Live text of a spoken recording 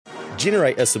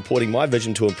Generate is supporting my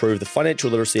vision to improve the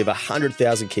financial literacy of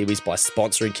 100,000 Kiwis by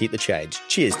sponsoring Keep the Change.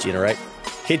 Cheers, Generate.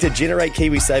 Head to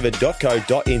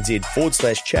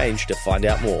generatekiwisaver.co.nz/change to find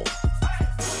out more.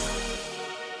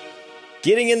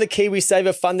 Getting in the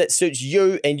KiwiSaver fund that suits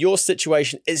you and your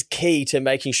situation is key to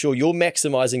making sure you're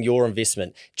maximising your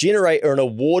investment. Generate are an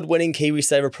award-winning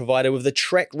KiwiSaver provider with a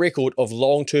track record of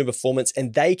long-term performance,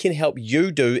 and they can help you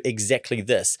do exactly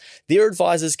this. Their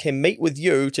advisors can meet with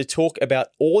you to talk about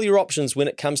all your options when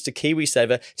it comes to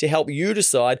KiwiSaver to help you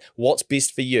decide what's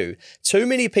best for you. Too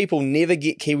many people never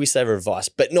get KiwiSaver advice,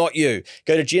 but not you.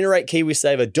 Go to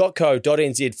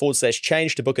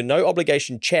generatekiwisaver.co.nz/change to book a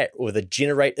no-obligation chat with a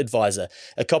Generate advisor.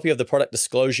 A copy of the product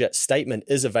disclosure statement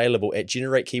is available at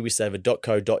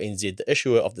generatekiwisaver.co.nz. The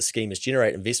issuer of the scheme is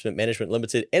Generate Investment Management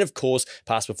Limited, and of course,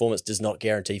 past performance does not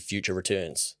guarantee future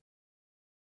returns.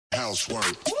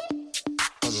 Housework,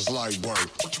 cause it's light work.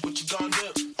 What you gonna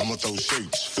do? I'ma throw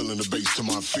shapes, feeling the bass till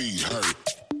my feet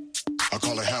hurt. I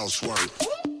call it housework,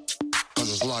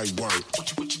 cause it's light work.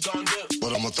 What you gonna do?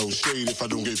 But I'ma throw shade if I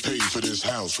don't get paid for this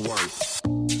housework.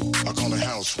 I call it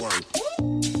housework,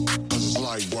 cause it's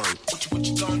light work. What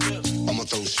you gonna do? I'ma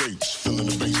throw shapes, feeling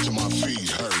the bass till my feet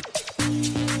hurt.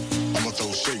 I'ma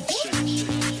throw shapes.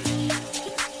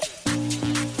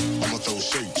 I'ma throw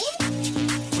shapes.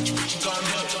 What you gonna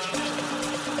do?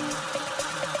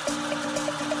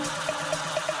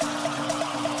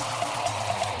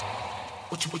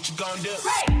 What you gonna do?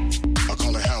 I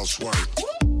call it housework.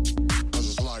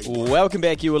 Welcome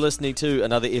back. You are listening to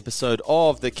another episode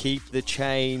of the Keep the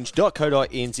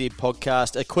Change.co.nz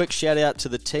podcast. A quick shout out to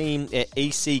the team at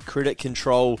EC Credit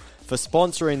Control for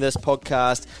sponsoring this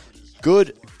podcast.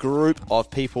 Good group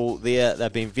of people there.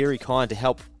 They've been very kind to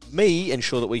help me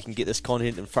ensure that we can get this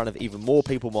content in front of even more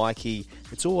people, Mikey.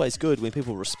 It's always good when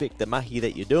people respect the mahi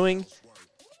that you're doing.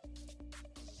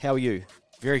 How are you?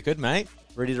 Very good, mate.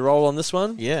 Ready to roll on this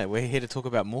one? Yeah, we're here to talk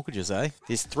about mortgages, eh?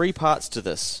 There's three parts to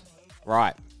this.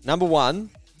 Right. Number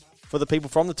one, for the people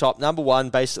from the top, number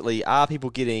one, basically, are people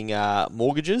getting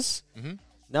mortgages? Mm-hmm.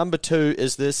 Number two,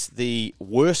 is this the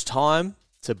worst time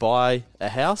to buy a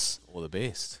house? Or the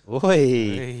best. Oi.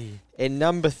 Oi. And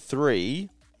number three,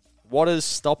 what is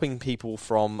stopping people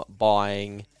from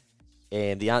buying?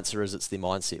 And the answer is it's their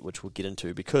mindset, which we'll get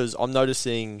into, because I'm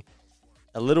noticing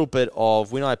a little bit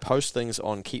of when I post things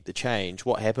on Keep the Change,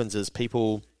 what happens is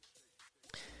people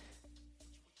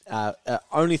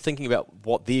only thinking about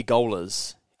what their goal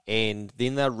is, and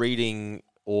then they're reading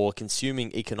or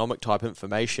consuming economic type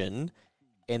information,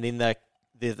 and then they're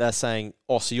saying,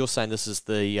 oh, so you're saying this is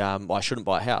the I shouldn't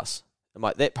buy a house. I'm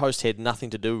like, that post had nothing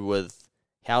to do with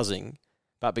housing,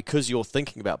 but because you're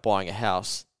thinking about buying a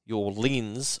house, your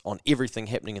lens on everything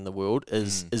happening in the world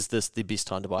is this the best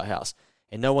time to buy a house?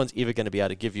 And no one's ever going to be able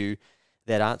to give you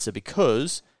that answer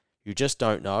because you just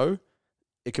don't know.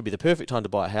 It could be the perfect time to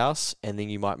buy a house, and then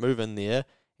you might move in there,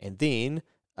 and then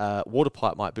water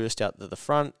pipe might burst out the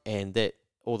front, and that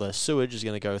all the sewage is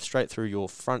going to go straight through your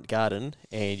front garden,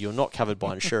 and you're not covered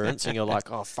by insurance, and you're like,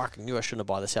 oh, fuck, I knew I shouldn't have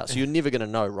bought this house. So you're never going to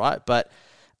know, right? But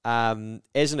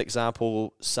as an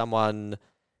example, John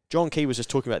Key was just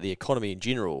talking about the economy in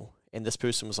general, and this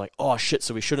person was like, oh, shit,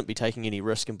 so we shouldn't be taking any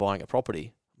risk in buying a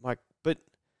property. I'm like, but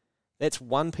that's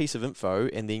one piece of info,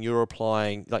 and then you're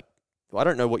applying, like, I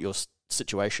don't know what your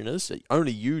situation is.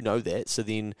 Only you know that. So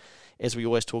then, as we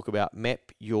always talk about, map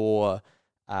your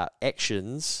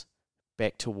actions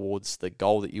back towards the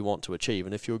goal that you want to achieve.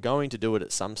 And if you're going to do it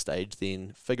at some stage,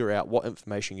 then figure out what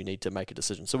information you need to make a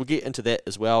decision. So we'll get into that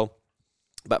as well.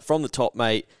 But from the top,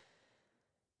 mate,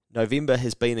 November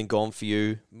has been and gone for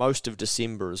you. Most of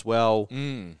December as well.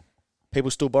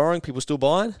 People still borrowing? People still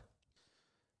buying?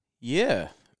 Yeah.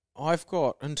 I've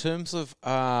got, in terms of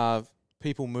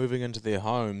people moving into their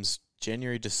homes,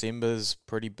 January, December's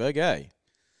pretty big, eh?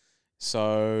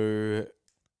 So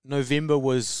November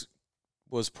was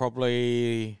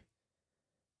probably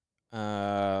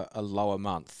a lower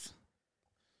month.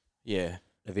 Yeah.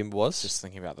 November was? Just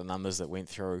thinking about the numbers that went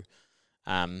through.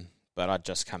 But I'd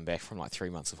just come back from like 3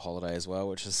 months of holiday as well,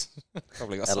 which is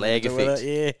probably got something to do with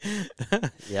it.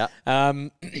 Yeah. Yeah.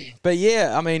 But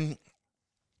yeah, I mean,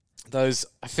 I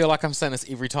feel like I'm saying this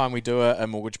every time we do a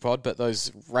mortgage pod, but those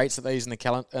rates that they use in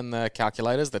the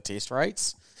calculators, the test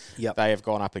rates, they have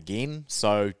gone up again.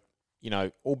 So, you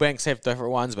know, all banks have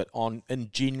different ones, but in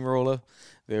general,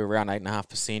 they're around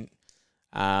 8.5%.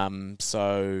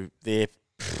 So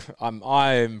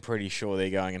I'm pretty sure they're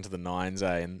going into the 9s,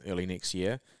 in early next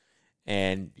year.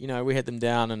 And, you know, we had them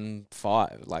down in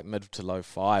mid to low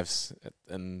 5s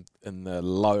in the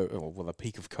the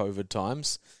peak of COVID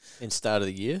times. And start of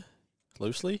the year,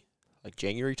 loosely? like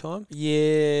January time.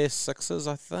 Yeah, sixes,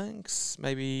 I think.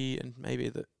 Maybe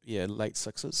late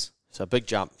sixes. So a big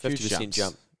jump, 50% jumps.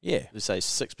 jump. Yeah. Let's say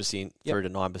 6% through to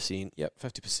 9%. Yep,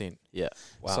 50%. Yeah.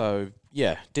 Wow. So,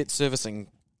 yeah, debt servicing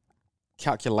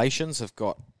calculations have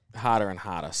got harder and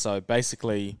harder. So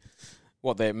basically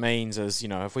what that means is,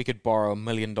 if we could borrow $1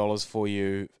 million for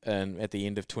you at the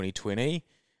end of 2020,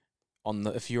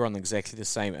 if you're on exactly the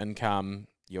same income,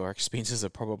 your expenses are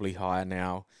probably higher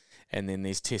now, and then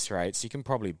these test rates, you can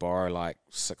probably borrow like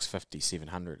 $650,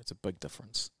 $700. It's a big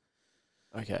difference.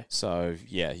 Okay. So,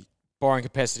 yeah, borrowing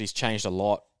capacity's changed a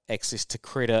lot. Access to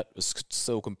credit is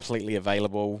still completely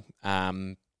available,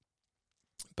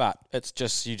 but it's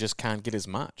just you just can't get as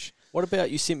much. What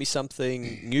about you sent me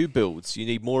something, new builds? You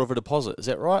need more of a deposit. Is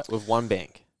that right? With one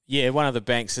bank? Yeah, one of the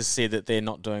banks has said that they're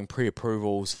not doing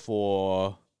pre-approvals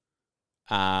for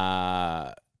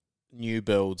new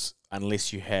builds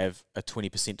unless you have a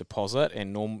 20% deposit,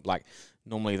 and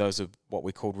normally those are what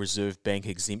we call reserve bank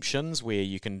exemptions, where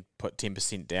you can put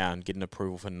 10% down, get an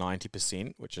approval for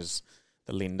 90%, which is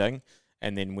the lending,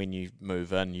 and then when you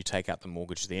move in, you take out the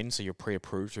mortgage then, so you're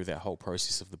pre-approved through that whole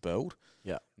process of the build.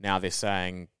 Yeah. Now they're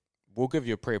saying, we'll give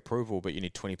you a pre-approval, but you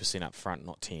need 20% up front,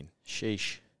 not 10.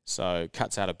 Sheesh. So it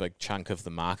cuts out a big chunk of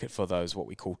the market for those what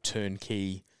we call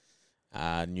turnkey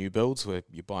new builds, where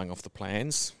you're buying off the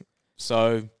plans.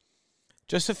 So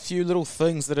just a few little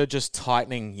things that are just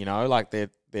tightening, like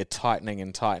they're tightening,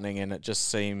 and it just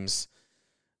seems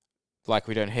like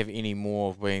we don't have any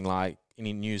more being like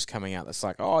any news coming out that's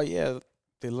like, oh yeah,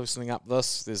 they're loosening up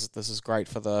this is great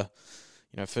for the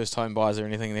first home buyers or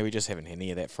anything. We just haven't had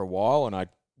any of that for a while, and I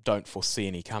don't foresee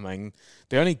any coming.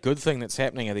 The only good thing that's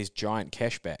happening are these giant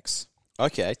cashbacks.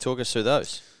 Okay, talk us through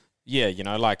those. Yeah,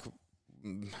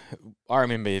 I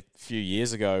remember a few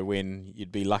years ago when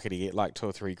you'd be lucky to get like $2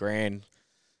 or $3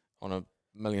 on $1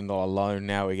 million loan.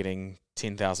 Now we're getting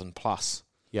 10,000 plus.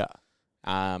 Yeah.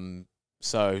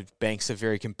 So banks are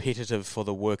very competitive for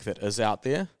the work that is out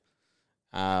there.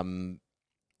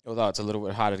 Although it's a little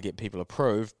bit harder to get people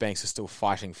approved, banks are still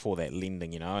fighting for that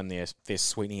lending, and they're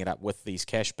sweetening it up with these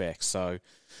cashbacks. So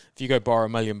if you go borrow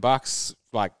 $1 million,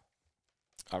 like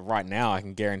right now, I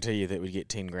can guarantee you that we get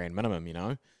 $10,000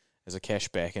 minimum, as a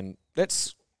cashback, and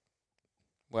that's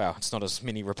it's not as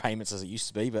many repayments as it used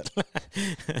to be, but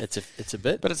it's a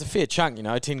bit, but it's a fair chunk.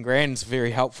 $10,000 is very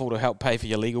helpful to help pay for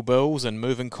your legal bills and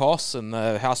moving costs and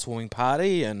the housewarming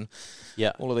party and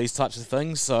all of these types of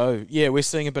things. So yeah, we're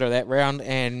seeing a bit of that round,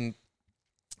 and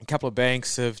a couple of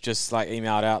banks have just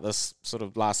emailed out this sort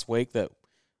of last week that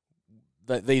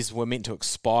these were meant to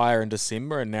expire in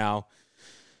December, and now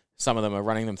some of them are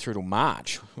running them through till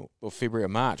March or February or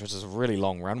March, which is a really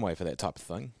long runway for that type of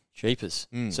thing. Jeepers.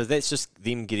 So that's just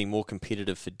them getting more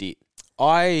competitive for debt.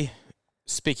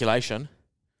 Speculation.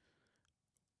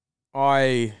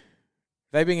 They've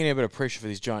been getting a bit of pressure for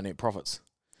these giant net profits.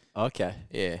 Okay.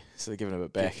 Yeah, so they're giving a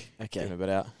bit back, giving a bit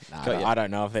out. I don't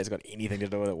know if that's got anything to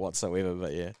do with it whatsoever,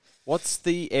 but yeah. What's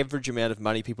the average amount of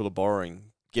money people are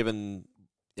borrowing, given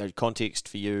context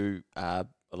for you, a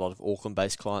lot of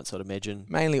Auckland-based clients, I'd imagine?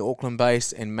 Mainly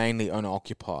Auckland-based and mainly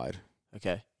owner-occupied.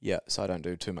 Okay. Yeah, so I don't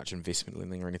do too much investment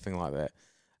lending or anything like that.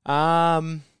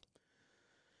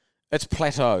 It's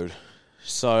plateaued.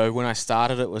 So when I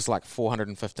started, it was like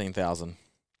 415,000.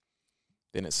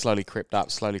 Then it slowly crept up,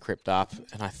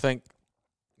 and I think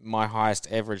my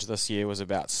highest average this year was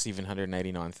about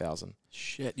 789,000.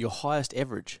 Shit, your highest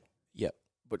average? Yep.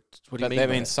 What do you mean? That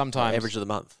means sometimes average of the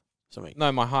month. Something.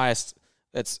 No, my highest.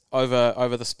 It's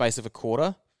over the space of a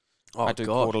quarter. Oh, I do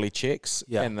quarterly checks,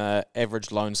 yeah. And the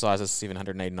average loan size is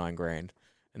 $789,000,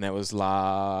 and that was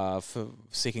for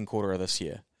second quarter of this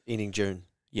year, ending June.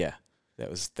 Yeah, that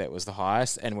was the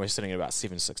highest, and we're sitting at about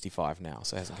 765 now,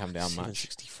 so it hasn't come down much.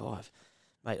 765,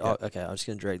 mate. Yeah. Okay, I'm just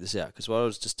going to drag this out because what I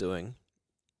was just doing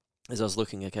is I was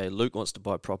looking. Okay, Luke wants to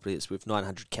buy property that's worth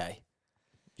 $900K.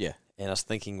 Yeah, and I was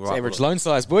thinking, it's average loan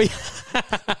size, boy.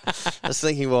 I was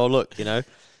thinking, well, look,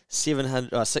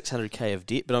 600K of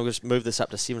debt, but I'm going to move this up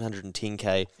to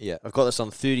 710K. Yeah. I've got this on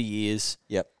 30 years.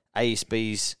 Yep.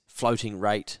 ASB's floating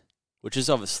rate, which is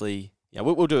obviously,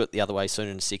 we'll do it the other way soon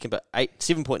in a second, but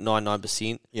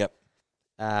 7.99%. Yep.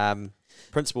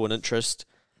 Principal and interest.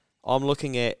 I'm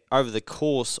looking at, over the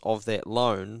course of that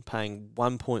loan, paying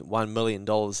 $1.1 million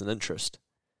in interest.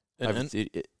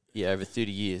 Over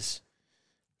 30 years.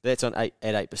 That's at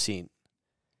 8%.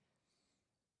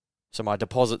 So my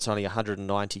deposit's only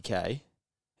 $190K,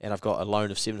 and I've got a loan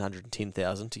of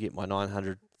 $710,000 to get my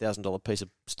 $900,000 piece of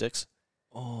sticks.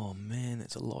 Oh man,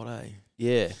 that's a lot, eh?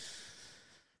 Yeah.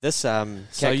 This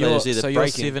calculator's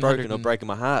either broken or breaking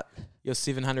my heart. Your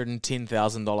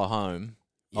 $710,000 home.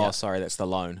 Yeah. Oh, sorry, that's the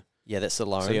loan. Yeah, that's the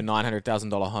loan. So your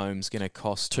 $900,000 home's going to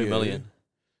cost $2 million.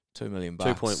 $2 million.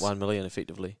 2.1 million,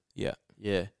 effectively. Yeah.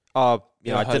 Yeah. Oh,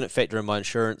 I didn't factor in my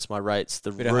insurance, my rates.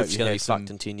 The roof's going to be fucked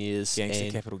in 10 years.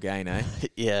 Gangster capital gain, eh?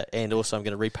 Yeah, and also I'm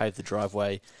going to repave the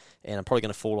driveway, and I'm probably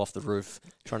going to fall off the roof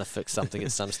trying to fix something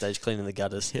at some stage, cleaning the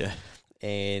gutters. Yeah.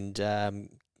 And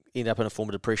end up in a form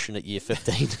of depression at year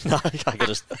 15. No, I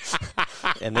just,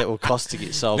 and that will cost to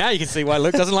get solved. Now you can see why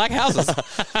Luke doesn't like houses.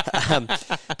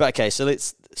 But okay, so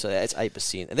that's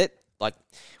 8%, and that, like,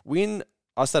 when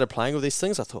I started playing with these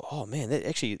things, I thought, oh man, that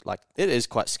actually, like, it is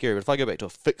quite scary. But if I go back to a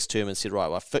fixed term and said, right,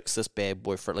 well, I fixed this bad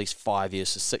boy for at least 5 years,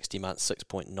 so 60 months,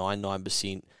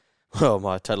 6.99%. Well,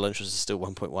 my total interest is still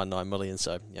 1.19 million,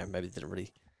 so maybe it didn't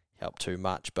really help too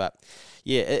much. But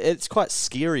yeah, it's quite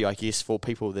scary, I guess, for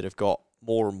people that have got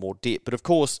more and more debt. But of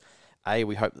course, A,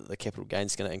 we hope that the capital gain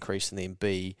is going to increase, and then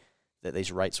B, that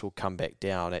these rates will come back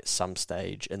down at some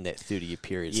stage in that 30-year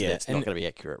period. So that's not going to be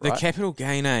accurate, right? The capital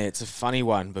gain, it's a funny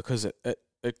one because it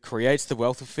creates the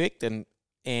wealth effect, and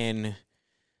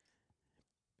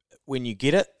when you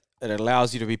get it, it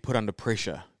allows you to be put under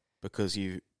pressure because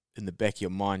you, in the back of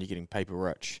your mind, you're getting paper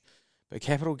rich. But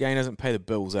capital gain doesn't pay the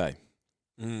bills, eh?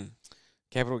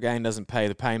 Capital gain doesn't pay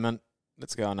the payment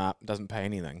that's going up, doesn't pay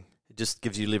anything. It just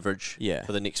gives you leverage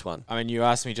for the next one. I mean, you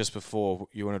asked me just before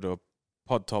you want to do a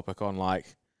pod topic on,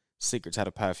 like, secrets how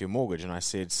to pay off your mortgage, and I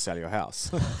said sell your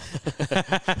house.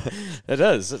 It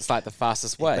is. It's like the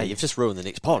fastest way. Mate, you've just ruined the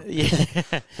next pod. Yeah,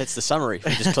 that's the summary.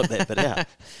 We just clip that bit out.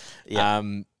 Yeah.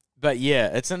 But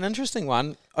yeah, it's an interesting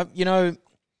one. I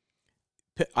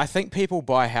think people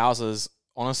buy houses.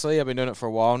 Honestly, I've been doing it for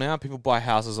a while now. People buy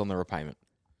houses on the repayment.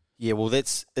 Yeah, well,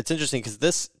 it's interesting because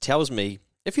this tells me,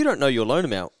 if you don't know your loan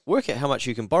amount, work out how much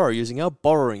you can borrow using our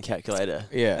borrowing calculator.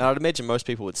 Yeah. And I'd imagine most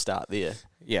people would start there.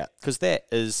 Yeah. Because that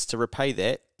is, to repay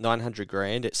that, 900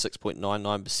 grand at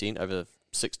 6.99% over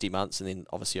 60 months, and then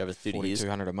obviously over 30 years.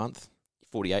 4,200 a month.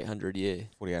 4,800, yeah.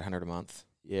 4,800 a month.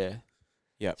 Yeah.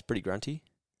 Yeah. It's pretty grunty.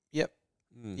 Yep.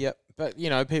 Yep. But,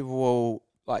 people will,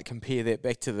 like, compare that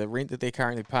back to the rent that they're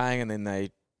currently paying, and then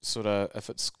they sort of, if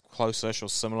it's close-ish or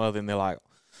similar, then they're like,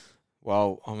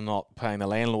 well, I'm not paying the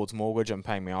landlord's mortgage, I'm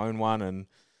paying my own one, and,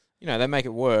 they make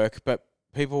it work, but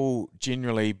people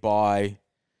generally buy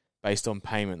based on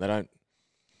payment. They don't,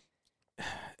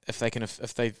 if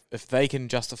they can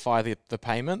justify the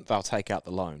payment, they'll take out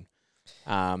the loan.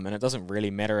 And it doesn't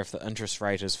really matter if the interest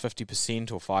rate is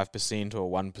 50% or 5%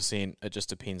 or 1%, it just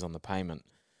depends on the payment.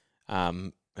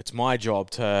 It's my job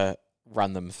to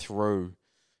run them through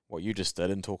what you just did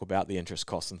and talk about the interest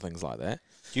costs and things like that.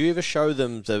 Do you ever show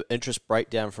them the interest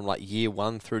breakdown from like year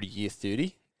 1 through to year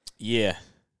 30? Yeah.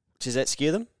 Does that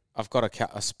scare them? I've got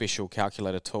a special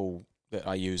calculator tool that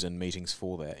I use in meetings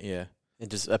for that, yeah.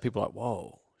 And are people like,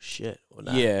 whoa, shit, or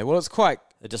no? Yeah, well, it's quite...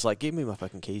 They're just like, give me my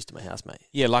fucking keys to my house, mate.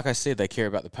 Yeah, like I said, they care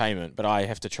about the payment, but I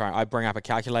have to I bring up a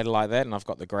calculator like that, and I've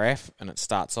got the graph, and it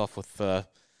starts off with the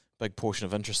big portion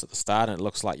of interest at the start, and it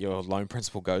looks like your loan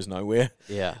principal goes nowhere.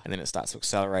 Yeah. And then it starts to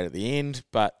accelerate at the end.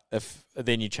 But if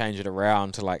then you change it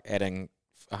around to like adding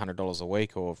 $100 a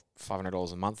week or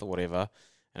 $500 a month or whatever,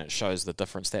 and it shows the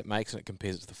difference that makes, and it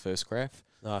compares it to the first graph.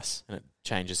 Nice. And it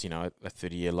changes, a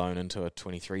 30-year loan into a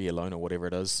 23-year loan or whatever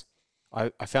it is.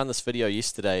 I found this video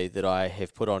yesterday that I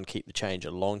have put on Keep the Change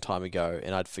a long time ago,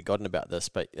 and I'd forgotten about this,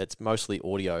 but it's mostly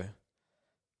audio.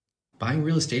 Buying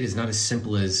real estate is not as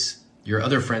simple as your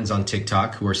other friends on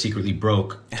TikTok who are secretly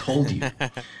broke told you.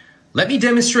 Let me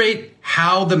demonstrate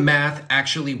how the math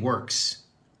actually works.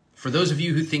 For those of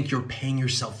you who think you're paying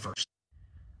yourself first.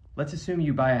 Let's assume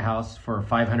you buy a house for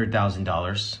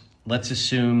 $500,000. Let's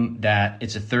assume that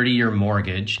it's a 30-year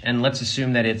mortgage, and let's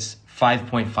assume that it's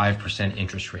 5.5%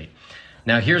 interest rate.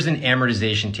 Now, here's an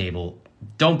amortization table.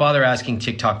 Don't bother asking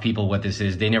TikTok people what this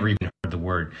is. They never even heard the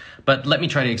word. But let me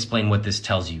try to explain what this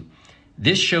tells you.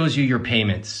 This shows you your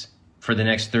payments for the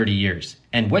next 30 years.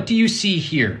 And what do you see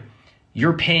here?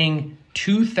 You're paying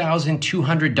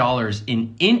 $2,200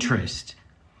 in interest,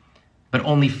 but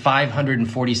only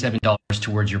 $547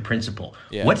 towards your principal.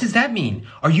 Yeah. What does that mean?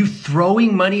 Are you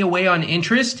throwing money away on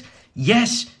interest?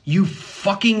 Yes, you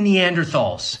fucking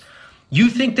Neanderthals. You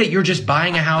think that you're just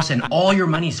buying a house and all your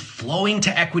money's flowing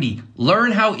to equity.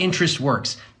 Learn how interest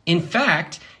works. In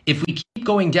fact, if we keep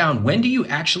going down, when do you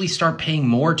actually start paying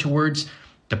more towards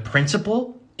the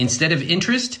principal instead of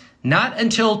interest? Not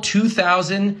until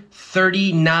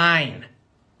 2039.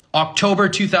 October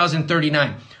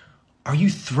 2039. Are you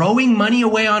throwing money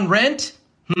away on rent?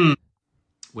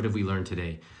 What have we learned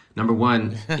today? Number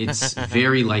one, it's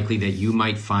very likely that you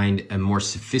might find a more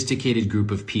sophisticated group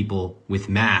of people with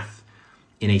math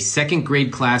in a second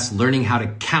grade class learning how to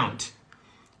count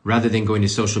rather than going to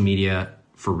social media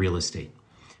for real estate.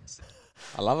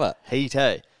 I love it. Heat,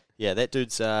 hey. Yeah, that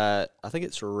dude's, I think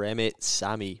it's Ramit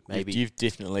Sami, maybe. You've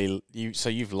definitely,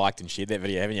 you've liked and shared that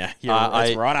video, haven't you?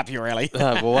 It's right up your alley.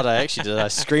 Well, what I actually did, I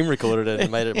screen recorded it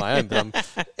and made it my own.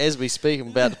 But as we speak, I'm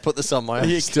about to put this on my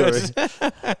own story.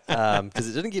 Because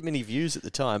it didn't get many views at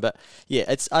the time. But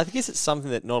yeah, I guess it's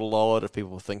something that not a lot of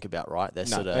people think about, right? They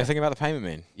think about the payment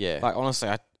man. Yeah. Like, honestly,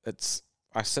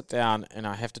 I sit down and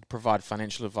I have to provide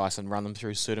financial advice and run them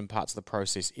through certain parts of the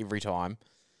process every time.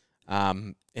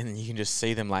 And then you can just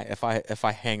see them, like, if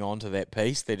I hang on to that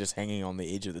piece, they're just hanging on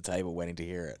the edge of the table waiting to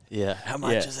hear it. Yeah. How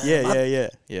much is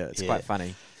that? Yeah, it's quite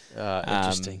funny.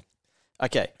 Interesting.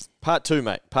 Okay, part 2,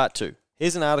 mate. Part 2.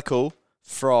 Here's an article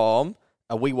from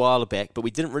a wee while back, but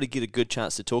we didn't really get a good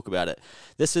chance to talk about it.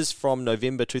 This is from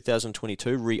November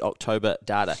 2022, re-October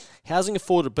data. Housing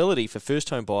affordability for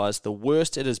first-home buyers, the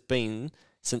worst it has been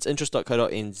since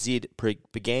interest.co.nz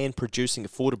began producing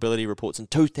affordability reports in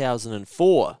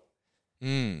 2004.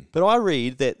 But I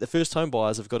read that the first home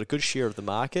buyers have got a good share of the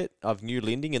market of new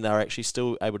lending and they're actually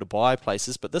still able to buy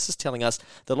places. But this is telling us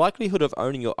the likelihood of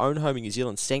owning your own home in New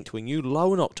Zealand sank to a new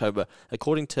low in October,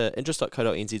 according to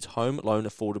interest.co.nz's Home Loan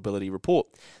Affordability Report.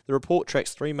 The report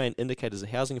tracks 3 main indicators of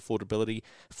housing affordability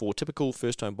for typical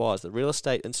first home buyers: the Real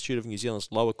Estate Institute of New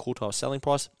Zealand's lower quartile selling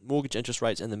price, mortgage interest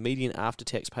rates, and the median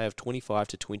after-tax pay of 25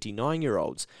 to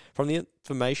 29-year-olds. From the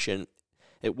information,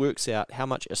 it works out how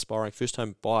much aspiring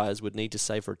first-home buyers would need to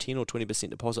save for a 10 or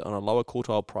 20% deposit on a lower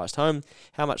quartile-priced home,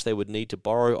 how much they would need to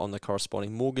borrow on the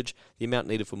corresponding mortgage, the amount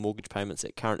needed for mortgage payments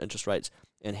at current interest rates,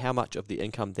 and how much of the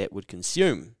income that would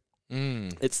consume.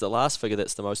 It's the last figure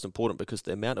that's the most important because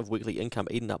the amount of weekly income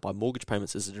eaten up by mortgage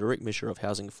payments is a direct measure of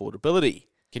housing affordability.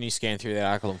 Can you scan through that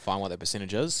article and find what that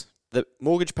percentage is? The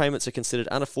mortgage payments are considered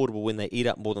unaffordable when they eat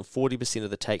up more than 40% of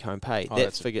the take-home pay.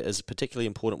 That figure is particularly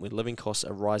important when living costs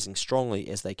are rising strongly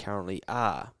as they currently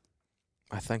are.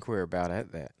 I think we're about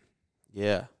at that.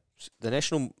 Yeah. The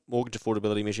National Mortgage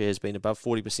Affordability Measure has been above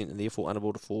 40% and therefore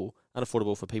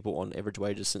unaffordable for people on average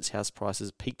wages since house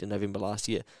prices peaked in November last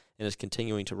year and is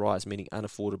continuing to rise, meaning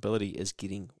unaffordability is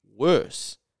getting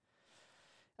worse.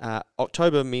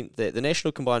 October meant that the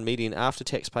national combined median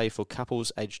after-tax pay for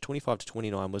couples aged 25 to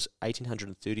 29 was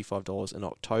 $1,835 in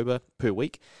October per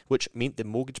week, which meant the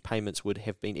mortgage payments would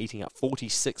have been eating up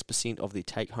 46% of their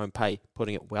take-home pay,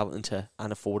 putting it well into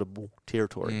unaffordable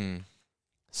territory.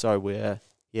 So we're,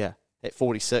 at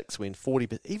 46 when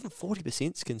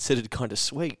 40% is considered kind of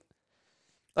sweet.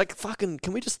 Like, fucking,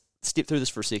 can we just step through this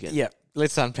for a second? Yeah,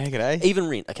 let's unpack it, eh? Even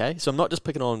rent, okay? So I'm not just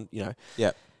picking on, Yeah.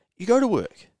 You go to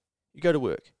work. You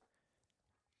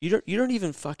don't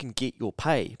even fucking get your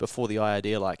pay before the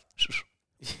IRD are like,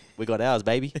 we got ours,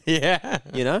 baby. Yeah.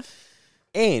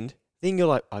 And then you're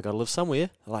like, I got to live somewhere.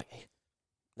 They're like, hey,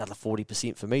 another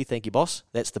 40% for me, thank you, boss.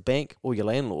 That's the bank or your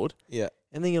landlord. Yeah.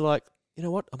 And then you're like, you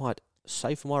know what? I might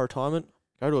save for my retirement,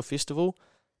 go to a festival,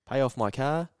 pay off my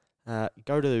car,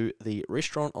 go to the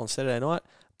restaurant on Saturday night,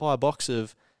 buy a box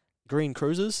of green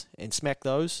cruisers and smack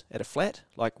those at a flat,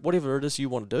 like whatever it is you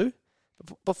want to do.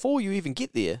 Before you even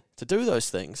get there to do those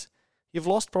things, you've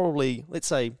lost probably, let's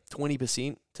say,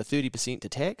 20% to 30% to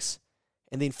tax,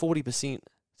 and then 40%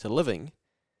 to living,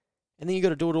 and then you got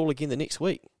to do it all again the next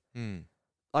week.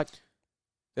 Like,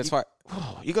 that's why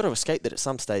you got to escape that at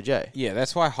some stage, eh? Yeah,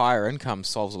 that's why higher income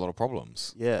solves a lot of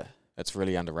problems. Yeah, it's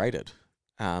really underrated,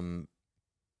 and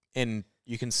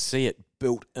you can see it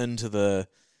built into the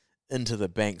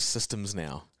bank systems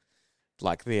now.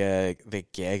 Like they're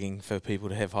gagging for people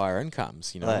to have higher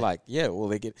incomes, Right.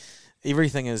 They get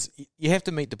everything is, you have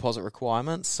to meet deposit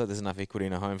requirements, so there's enough equity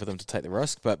in a home for them to take the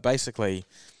risk. But basically,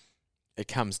 it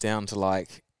comes down to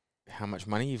like how much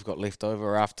money you've got left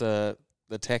over after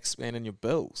the tax man and your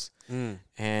bills.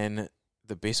 And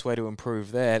the best way to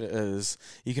improve that is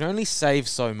you can only save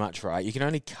so much, right? You can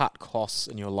only cut costs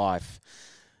in your life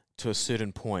to a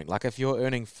certain point. Like if you're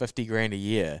earning $50,000 a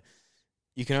year,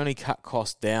 you can only cut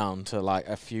costs down to like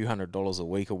a few $100s a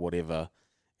week or whatever,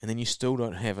 and then you still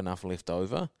don't have enough left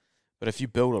over. But if you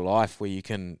build a life where you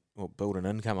can build an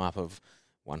income up of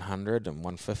 $100 and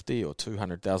 $150 or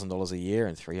 $200,000 a year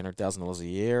and $300,000 a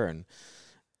year, and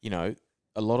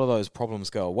a lot of those problems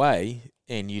go away,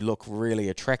 and you look really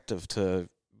attractive to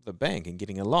the bank and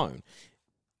getting a loan,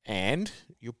 and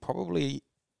you'll probably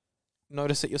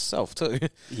notice it yourself too.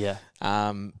 Yeah.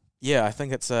 Yeah, I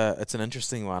think it's an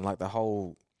interesting one. Like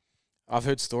I've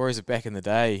heard stories of back in the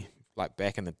day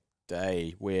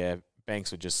where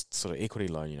banks would just sort of equity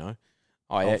loan,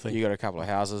 Oh yeah, you got a couple of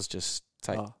houses, just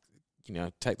take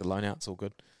the loan out. It's all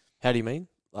good. How do you mean?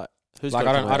 Like, who's like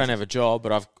got I don't have a job,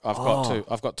 but I've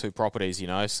got two properties,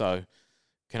 So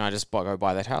can I just go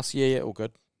buy that house? Yeah, all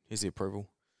good. Here's the approval.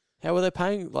 How were they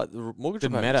paying like the mortgage?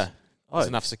 Didn't repayments? matter. There's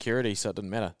enough security, so it didn't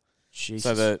matter.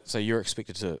 Jesus. So you're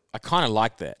expected to. I kind of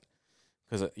like that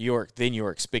because you're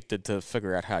expected to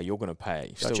figure out how you're going to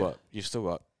pay. You've still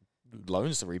got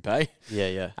loans to repay.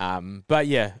 Yeah. But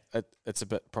yeah, it's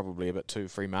probably a bit too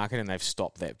free market, and they've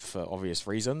stopped that for obvious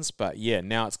reasons. But yeah,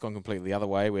 now it's gone completely the other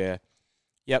way where,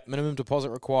 yep, minimum deposit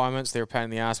requirements. They're a pain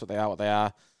in the ass, but they are what they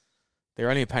are. They're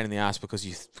only a pain in the ass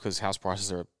because house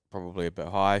prices are probably a bit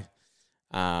high.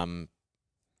 And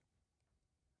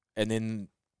then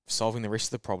solving the rest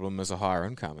of the problem is a higher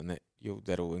income, and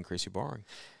that'll increase your borrowing.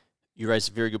 You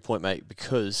raised a very good point, mate,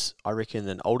 because I reckon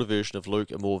an older version of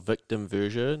Luke, a more victim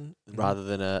version, rather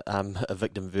than a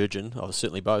victim virgin, I was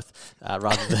certainly both,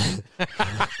 rather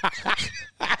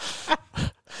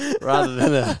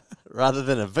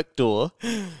than a victor,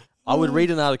 I would read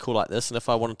an article like this, and if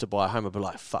I wanted to buy a home, I'd be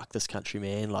like, fuck this country,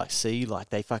 man. Like, see, like,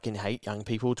 they fucking hate young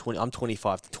people. I'm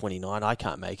 25 to 29. I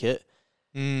can't make it.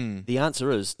 The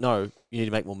answer is, no, you need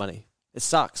to make more money. It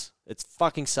sucks. It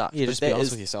fucking sucks. Yeah, just be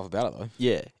honest with yourself about it, though.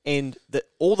 Yeah, and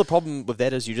all the problem with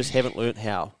that is you just haven't learnt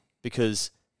how,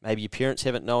 because maybe your parents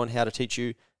haven't known how to teach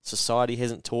you, society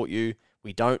hasn't taught you,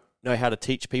 we don't know how to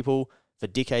teach people. For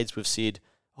decades we've said,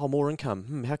 oh, more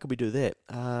income, how could we do that?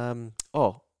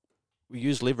 We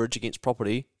use leverage against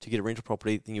property to get a rental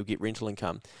property, then you'll get rental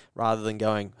income, rather than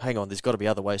going, hang on, there's got to be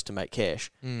other ways to make cash.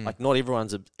 Like, not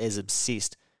everyone's as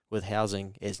obsessed with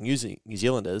housing as New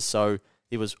Zealand is, so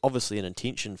there was obviously an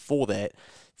intention for that,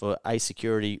 for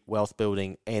security, wealth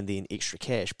building, and then extra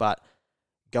cash. But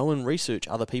go and research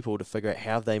other people to figure out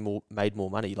how they made more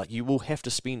money. Like, you will have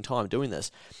to spend time doing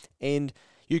this. And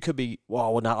you could be,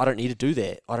 well, no, I don't need to do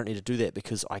that. I don't need to do that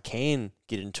because I can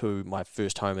get into my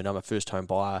first home and I'm a first home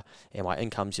buyer and my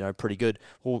income's, pretty good.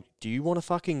 Well, do you want to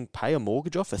fucking pay a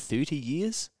mortgage off for 30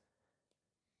 years?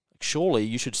 Surely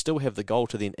you should still have the goal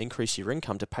to then increase your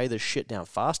income to pay this shit down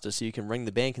faster, so you can ring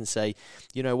the bank and say,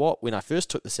 you know what, when I first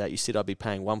took this out, you said I'd be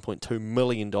paying $1.2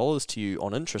 million to you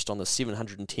on interest on the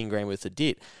 710 grand worth of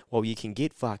debt. Well, you can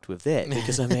get fucked with that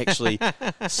because I'm actually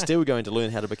still going to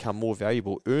learn how to become more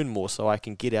valuable, earn more, so I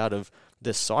can get out of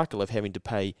this cycle of having to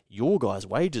pay your guys'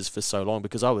 wages for so long,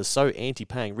 because I was so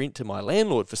anti-paying rent to my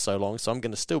landlord for so long, so I'm going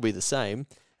to still be the same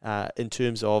in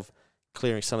terms of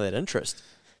clearing some of that interest.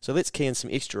 So let's key in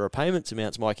some extra repayments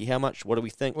amounts, Mikey. How much? What do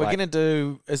we think? We're going to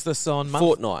do, is this on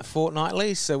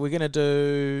fortnightly? So we're going to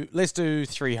do, let's do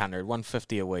 300,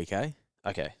 150 a week, eh?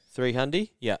 Okay. 300?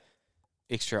 Yeah.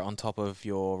 Extra on top of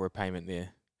your repayment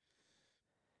there.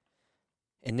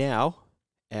 And now,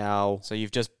 So you've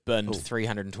just burned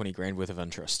 320 grand worth of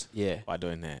interest. Yeah. By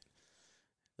doing that.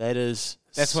 That's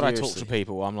what I talk to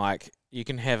people. I'm like, you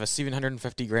can have a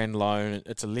 750 grand loan.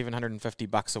 It's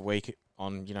 $1,150 a week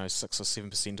on 6 or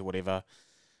 7% or whatever.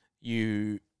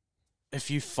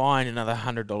 If you find another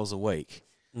 $100 a week,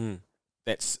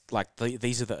 that's like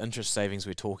these are the interest savings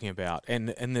we're talking about.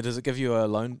 And does it give you a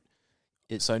loan?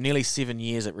 So nearly 7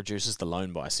 years it reduces the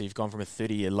loan by. So you've gone from a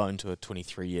 30-year loan to a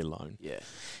 23-year loan. Yeah.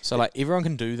 So like everyone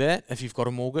can do that if you've got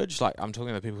a mortgage. Like I'm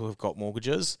talking about people who have got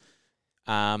mortgages.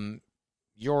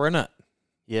 You're in it.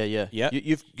 Yeah.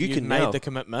 You've made the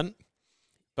commitment,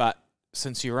 but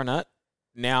since you're in it,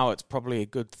 now it's probably a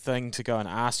good thing to go and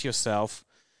ask yourself,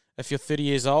 if you're 30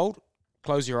 years old,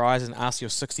 close your eyes and ask your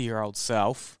 60-year-old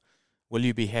self, will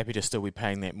you be happy to still be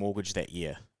paying that mortgage that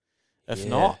year? If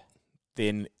not,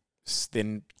 then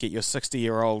get your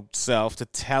 60-year-old self to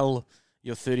tell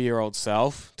your 30-year-old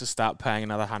self to start paying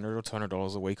another $100 or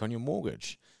 $200 a week on your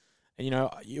mortgage. And,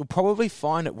 you'll probably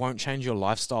find it won't change your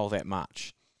lifestyle that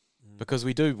much. Because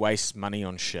we do waste money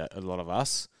on shit, a lot of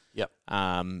us. Yep.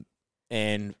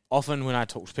 And often when I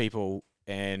talk to people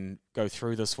and go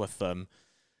through this with them,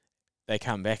 they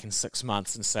come back in 6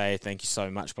 months and say, thank you so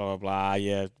much, blah, blah, blah.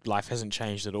 Yeah, life hasn't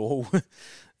changed at all. I've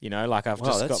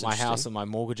just got my house and my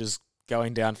mortgage is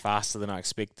going down faster than I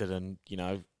expected. And,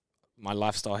 my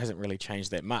lifestyle hasn't really changed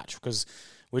that much because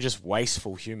we're just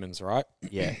wasteful humans, right?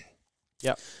 Yeah.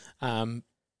 Yep.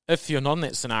 If you're not in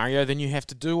that scenario, then you have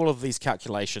to do all of these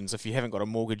calculations if you haven't got a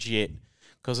mortgage yet,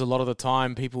 because a lot of the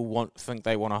time people think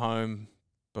they want a home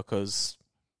because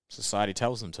society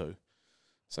tells them to.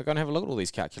 So go and have a look at all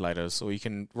these calculators, or you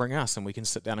can ring us and we can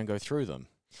sit down and go through them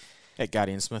at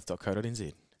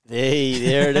guardiansmith.co.nz.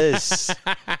 There it is.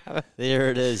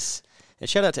 There it is. And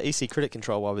shout out to EC Credit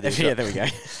Control while we're there. Yeah, there we go.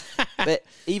 But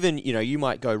even, you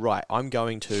might go, right, I'm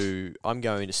going to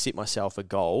set myself a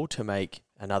goal to make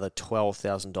another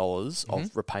 $12,000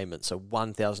 of repayment, so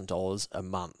 $1,000 a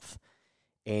month.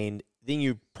 And then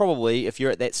you probably, if you're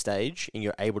at that stage and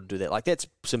you're able to do that, like that's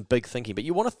some big thinking, but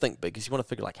you want to think big because you want to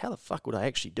figure like, how the fuck would I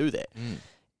actually do that?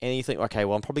 And you think, okay,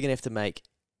 well, I'm probably going to have to make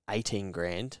 18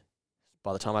 grand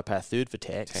by the time I pay a third for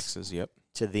Taxes, yep.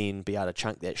 to then be able to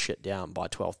chunk that shit down by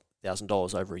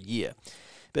 $12,000 over a year.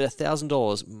 But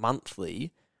 $1,000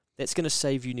 monthly, that's going to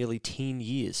save you nearly 10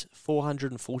 years,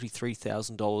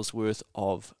 $443,000 worth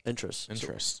of interest.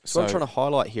 So what I'm trying to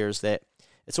highlight here is that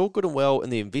it's all good and well in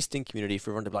the investing community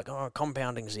for everyone to be like, oh,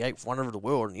 compounding is the eighth wonder of the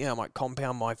world, and yeah, I might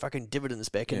compound my fucking dividends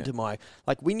back into my...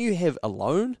 Like, when you have a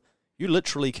loan, you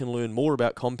literally can learn more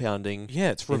about compounding. Yeah,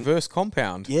 it's reverse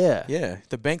compound. Yeah. Yeah,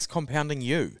 the bank's compounding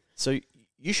you. So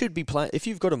you should be playing... If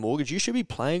you've got a mortgage, you should be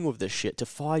playing with this shit to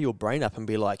fire your brain up and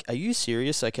be like, are you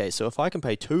serious? Okay, so if I can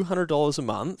pay $200 a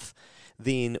month...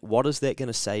 then what is that going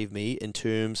to save me in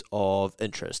terms of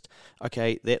interest?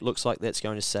 Okay, that looks like that's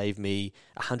going to save me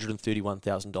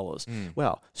 $131,000.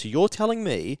 Wow, so you're telling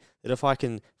me that if I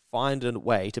can find a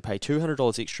way to pay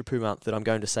 $200 extra per month, that I'm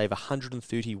going to save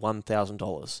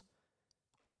 $131,000.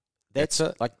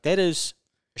 That is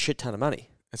a shit ton of money.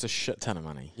 It's a shit ton of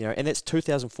money. You know, and that's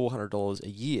 $2,400 a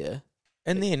year.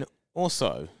 And then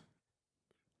also,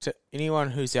 to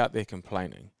anyone who's out there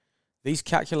complaining, these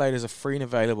calculators are free and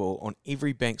available on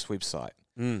every bank's website.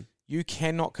 You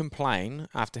cannot complain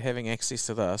after having access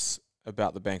to this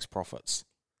about the bank's profits.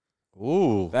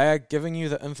 Ooh. They are giving you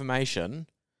the information,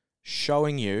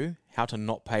 showing you how to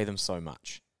not pay them so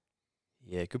much.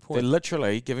 Yeah, good point. They're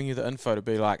literally giving you the info to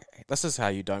be like, this is how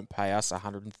you don't pay us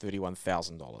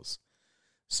 $131,000.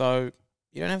 So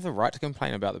you don't have the right to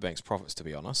complain about the bank's profits, to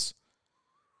be honest.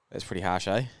 That's pretty harsh,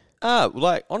 eh?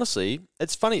 Like, honestly,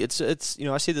 it's funny. It's you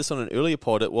know, I said this on an earlier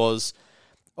pod. It was,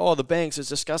 oh, the banks, it's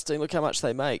disgusting. Look how much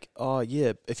they make. Oh,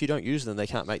 yeah, if you don't use them, they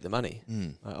can't make the money.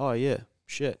 Like, oh, yeah,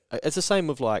 shit. It's the same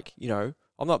with, like, you know,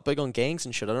 I'm not big on gangs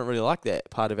and shit. I don't really like that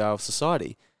part of our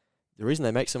society. The reason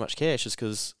they make so much cash is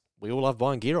because we all love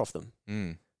buying gear off them.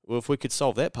 Well, if we could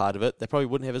solve that part of it, they probably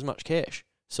wouldn't have as much cash.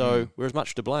 So we're as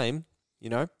much to blame, you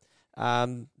know.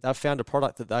 They've found a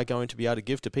product that they're going to be able to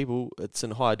give to people. It's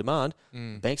in higher demand.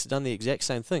 Banks have done the exact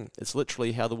same thing. It's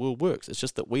literally how the world works. It's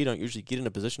just that we don't usually get in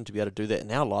a position to be able to do that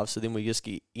in our lives, so then we just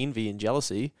get envy and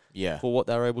jealousy for what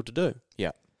they're able to do.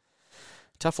 Yeah.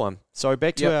 Tough one. So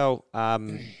back to our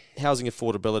housing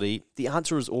affordability. The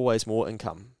answer is always more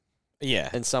income.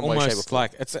 Yeah. In some way, shape, or form.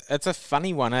 Like, it's a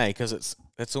funny one, eh? Because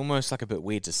it's almost like a bit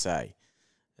weird to say.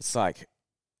 It's like,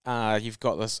 you've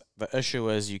got this, the issue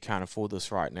is you can't afford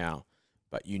this right now,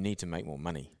 but you need to make more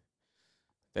money.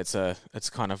 It's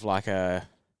kind of like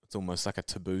it's almost like a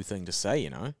taboo thing to say,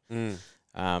 you know?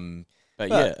 But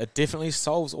yeah, it definitely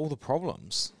solves all the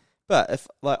problems. But if,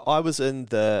 like, I was in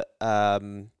the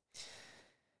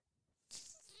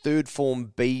third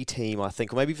form B team, I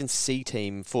think, or maybe even C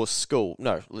team for school.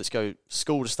 No, let's go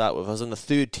school to start with. I was in the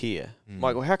third tier.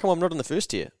 Michael, how come I'm not in the first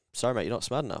tier? Sorry, mate, you're not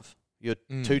smart enough. You're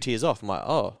 2 tiers off. I'm like,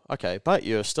 oh, okay. But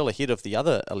you're still ahead of the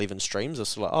other 11 streams.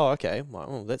 It's like, oh, okay. I'm like,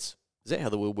 oh, is that how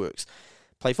the world works?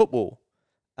 Play football.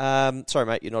 Sorry,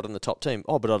 mate, you're not in the top team.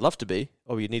 Oh, but I'd love to be.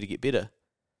 Oh, you need to get better.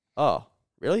 Oh,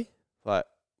 really? Like,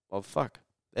 oh, fuck.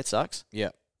 That sucks. Yeah.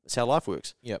 That's how life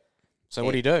works. Yep. So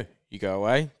what do? You go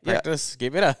away, practice,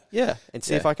 get better. Yeah, and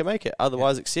see if I can make it.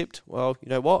 Otherwise, accept, well, you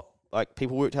know what? Like,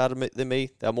 people worked harder than me.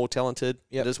 They're more talented.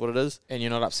 It is what it is. And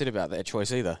you're not upset about that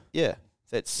choice either. Yeah.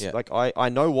 That's like, I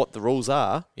know what the rules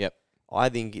are. Yep. I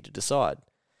then get to decide.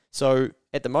 So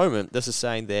at the moment, this is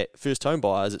saying that first home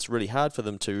buyers, it's really hard for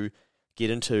them to get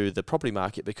into the property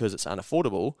market because it's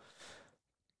unaffordable.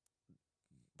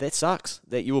 That sucks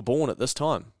that you were born at this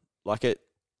time. Like, it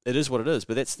is what it is,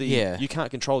 but that's you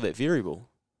can't control that variable.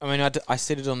 I mean, I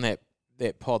said it on that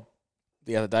pod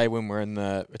the other day when we're in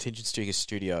the Attention Seeker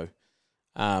studio.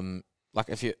 Like,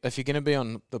 if you're going to be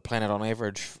on the planet on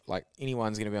average, like,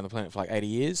 anyone's going to be on the planet for like 80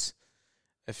 years.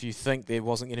 If you think there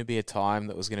wasn't going to be a time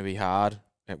that was going to be hard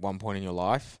at one point in your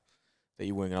life that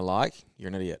you weren't going to like, you're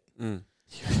an idiot.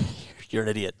 You're an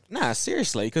idiot. Nah,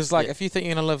 seriously, because like, if you think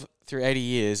you're going to live through 80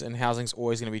 years and housing's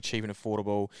always going to be cheap and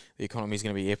affordable, the economy's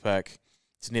going to be epic,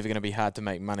 it's never going to be hard to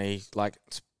make money, like,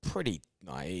 it's pretty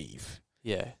naive.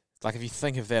 Yeah. Like, if you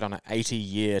think of that on an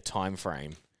 80-year time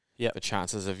frame, the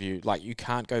chances of you, like, you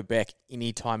can't go back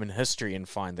any time in history and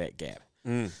find that gap.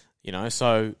 You know,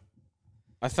 so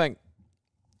I think,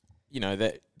 you know,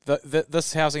 that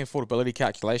this housing affordability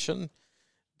calculation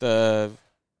that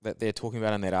they're talking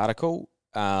about in that article,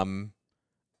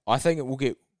 I think it will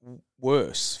get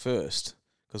worse first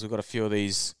because we've got a few of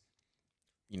these,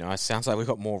 you know, it sounds like we've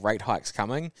got more rate hikes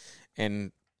coming.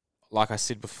 And like I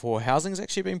said before, housing's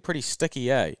actually been pretty sticky,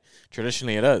 eh?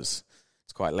 Traditionally it is.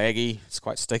 It's quite laggy. It's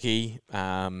quite sticky.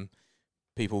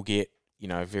 People get, you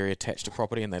know, very attached to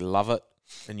property and they love it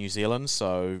in New Zealand.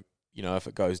 So, you know, if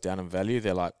it goes down in value,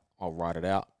 they're like, I'll write it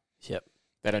out. Yep.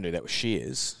 they don't do that with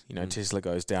shares. You know, Tesla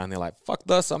goes down, they're like, fuck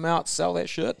this, I'm out, sell that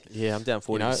shit. Yeah, I'm down 40%.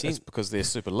 You know, it's because they're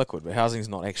super liquid, but housing's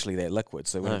not actually that liquid.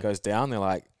 So when it goes down, they're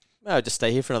like, no, just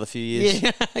stay here for another few years.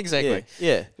 Yeah, exactly.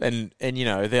 Yeah. And you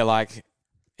know, they're like,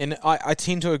 and I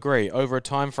tend to agree, over a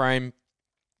time frame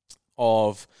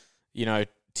of, you know,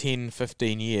 10,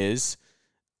 15 years,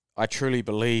 I truly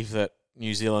believe that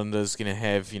New Zealand is going to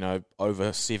have, you know,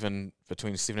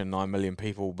 between 7 and 9 million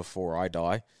people before I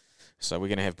die. So we're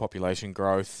going to have population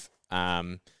growth.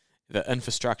 The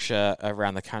infrastructure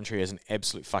around the country is an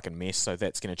absolute fucking mess, so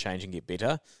that's going to change and get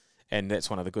better. And that's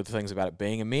one of the good things about it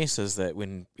being a mess, is that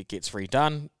when it gets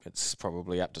redone, it's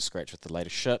probably up to scratch with the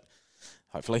latest shit,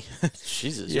 hopefully.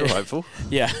 Jesus, you're hopeful.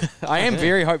 Yeah, I am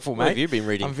very hopeful, mate. What have you been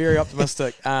reading? I'm very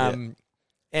optimistic. And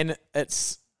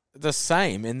it's the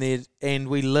same, and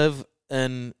we live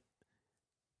in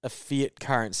a fiat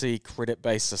currency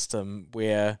credit-based system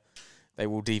where they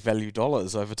will devalue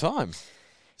dollars over time.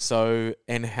 So,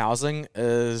 and housing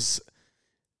is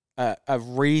a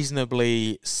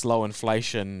reasonably slow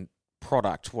inflation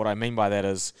product. What I mean by that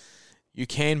is you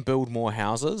can build more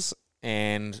houses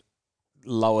and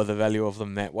lower the value of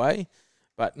them that way,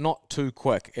 but not too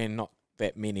quick and not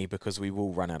that many, because we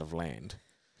will run out of land.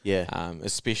 Yeah.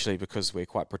 Especially because we're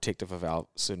quite protective of our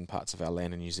certain parts of our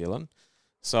land in New Zealand.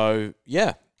 So,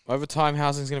 yeah, over time,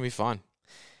 housing's going to be fine.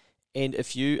 And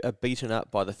if you are beaten up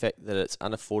by the fact that it's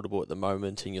unaffordable at the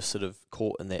moment and you're sort of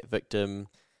caught in that victim,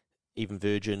 even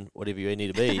virgin, whatever you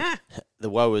need to be, the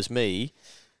woe is me,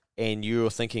 and you're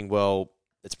thinking, well,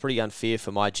 it's pretty unfair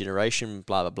for my generation,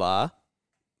 blah, blah, blah,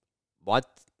 my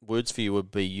words for you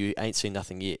would be, you ain't seen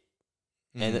nothing yet.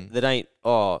 And that ain't,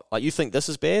 like you think this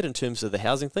is bad in terms of the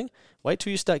housing thing? Wait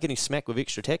till you start getting smacked with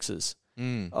extra taxes.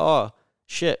 Oh,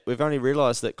 shit, we've only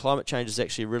realised that climate change is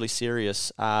actually really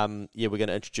serious. We're going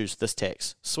to introduce this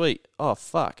tax. Sweet. Oh,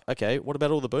 fuck. Okay, what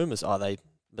about all the boomers? Oh, they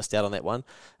missed out on that one.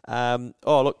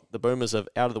 Look, the boomers are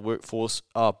out of the workforce.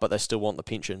 Oh, but they still want the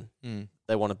pension.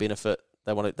 They want a benefit.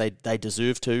 They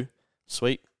deserve to.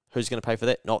 Sweet. Who's going to pay for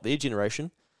that? Not their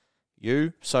generation.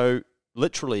 You. So,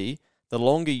 literally, the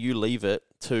longer you leave it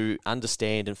to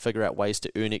understand and figure out ways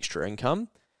to earn extra income,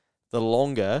 the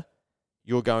longer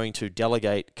you're going to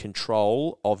delegate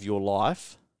control of your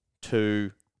life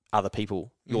to other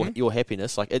people. Your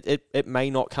happiness, like it may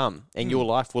not come, and your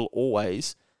life will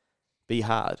always be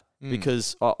hard,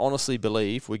 because I honestly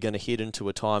believe we're going to head into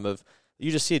a time of,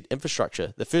 you just said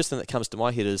infrastructure. The first thing that comes to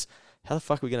my head is, how the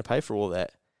fuck are we going to pay for all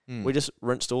that? We just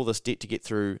rinsed all this debt to get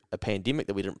through a pandemic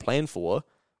that we didn't plan for.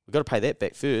 We've got to pay that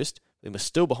back first. Then we're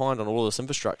still behind on all this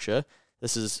infrastructure.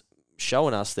 This is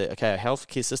showing us that, okay, our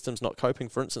healthcare system's not coping.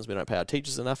 For instance, we don't pay our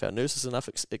teachers enough, our nurses enough,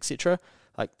 etc.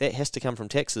 Like, that has to come from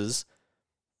taxes.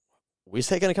 Where's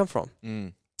that going to come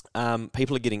from?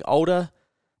 People are getting older.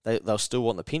 They'll still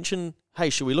want the pension. Hey,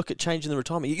 should we look at changing the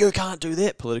retirement? You can't do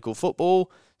that. Political football.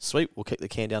 Sweet, we'll kick the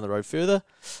can down the road further.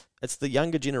 It's the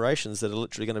younger generations that are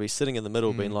literally going to be sitting in the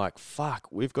middle being like, fuck,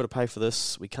 we've got to pay for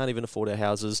this. We can't even afford our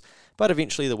houses. But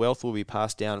eventually the wealth will be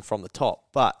passed down from the top.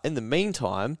 But in the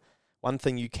meantime, one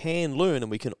thing you can learn,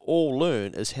 and we can all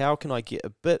learn, is how can I get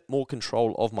a bit more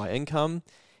control of my income?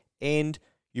 And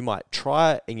you might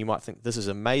try it and you might think this is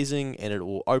amazing and it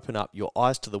will open up your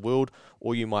eyes to the world,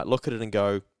 or you might look at it and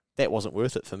go, that wasn't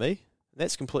worth it for me. And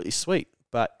that's completely sweet,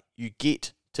 but you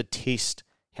get to test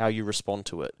how you respond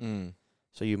to it.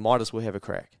 So you might as well have a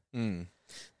crack.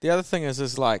 The other thing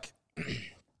is like,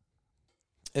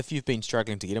 if you've been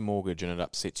struggling to get a mortgage and it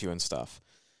upsets you and stuff,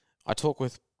 I talk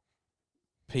with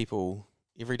people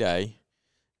every day,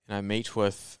 and I meet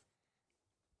with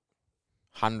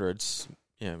hundreds,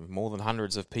 more than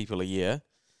hundreds of people a year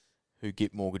who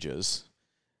get mortgages,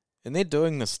 and they're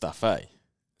doing this stuff,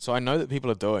 So I know that people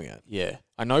are doing it. Yeah.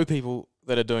 I know people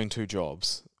that are doing 2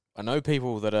 jobs. I know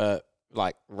people that are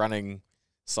like running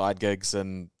side gigs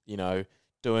and,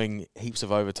 doing heaps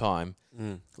of overtime.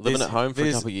 Living at home for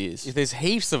a couple of years. There's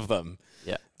heaps of them.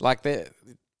 Yeah. Like that,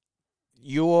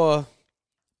 you're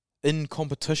in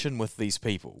competition with these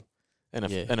people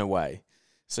in a way.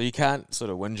 So you can't sort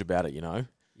of whinge about it,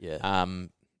 Yeah.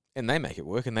 And they make it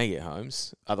work and they get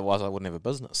homes. Otherwise I wouldn't have a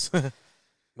business.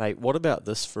 Mate, what about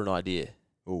this for an idea?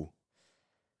 Ooh.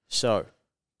 So,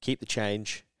 keep the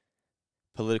change.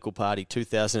 Political party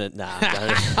 2000. Nah,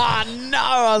 no,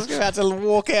 I was about to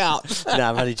walk out.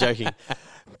 I'm only joking.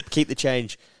 Keep the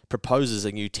change proposes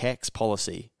a new tax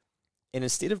policy. And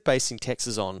instead of basing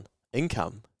taxes on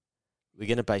income, we're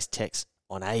going to base tax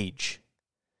on age.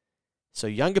 So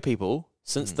younger people,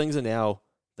 since things are now,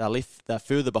 they're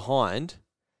further behind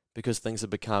because things have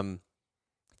become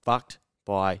fucked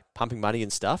by pumping money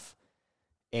and stuff.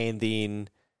 And then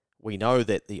we know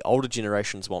that the older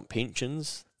generations want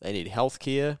pensions, they need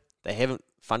healthcare, they haven't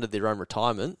funded their own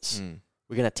retirements.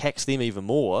 We're going to tax them even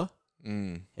more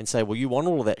and say, well, you want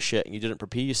all of that shit and you didn't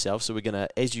prepare yourself, so we're going to,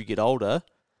 as you get older,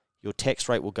 your tax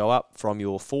rate will go up from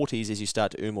your 40s as you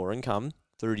start to earn more income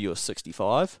through to your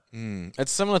 65.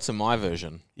 It's similar to my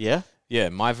version. Yeah? Yeah,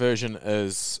 my version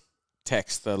is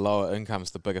tax the lower incomes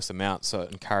the biggest amount, so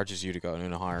it encourages you to go and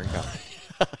earn a higher income.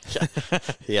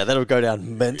 Yeah, that'll go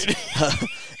down mint.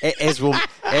 as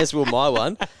will my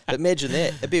one. But imagine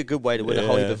that. It'd be a good way to win a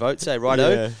whole heap of votes. Say,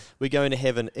 righto, we're going to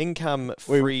have an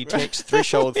income-free tax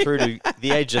threshold through to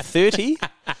the age of 30.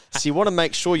 So you want to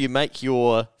make sure you make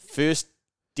your first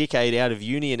decade out of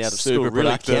uni and out of school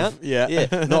really count.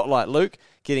 Yeah. Not like Luke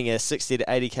getting a 60 to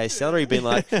 80k salary, being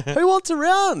like, who wants a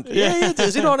round? Yeah.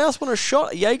 Does anyone else want a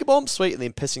shot? A Jaeger bomb? Sweet. And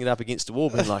then pissing it up against the wall,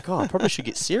 being like, oh, I probably should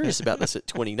get serious about this at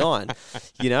 29.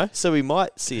 You know? So we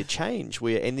might see a change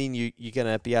where, and then you're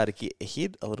going to be able to get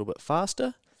ahead a little bit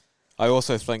faster. I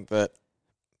also think that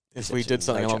if we did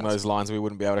something along those lines, we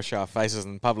wouldn't be able to show our faces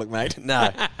in public, mate. No.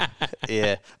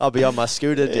 Yeah. I'll be on my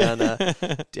scooter down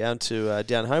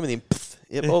home, and then,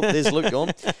 yep, oh, there's Luke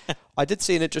gone. I did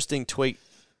see an interesting tweet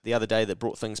the other day that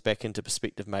brought things back into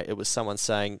perspective, mate. It was someone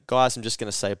saying, guys, I'm just going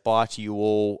to say bye to you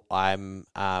all. And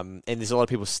there's a lot of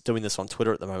people doing this on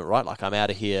Twitter at the moment, right? Like, I'm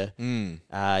out of here. You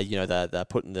know, they're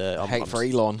putting the... Hate for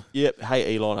Elon. Yep,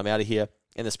 hey, Elon, I'm out of here.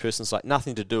 And this person's like,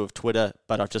 nothing to do with Twitter,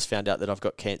 but I've just found out that I've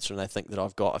got cancer and they think that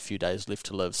I've got a few days left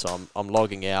to live, so I'm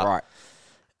logging out. Right.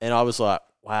 And I was like,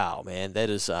 wow, man, that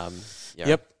is... you know,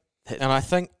 yep. And I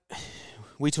think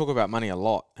we talk about money a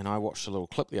lot, and I watched a little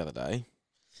clip the other day,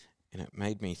 and it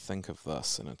made me think of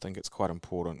this, and I think it's quite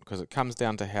important because it comes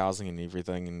down to housing and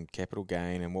everything and capital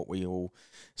gain and what we all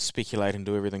speculate and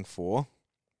do everything for.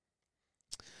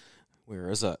 Where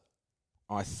is it?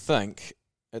 I think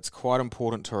it's quite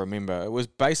important to remember. It was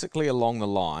basically along the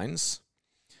lines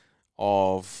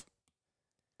of,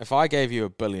 if I gave you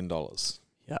 $1 billion,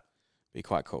 be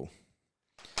quite cool.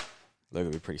 Luke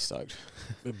would be pretty stoked.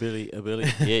 A billy.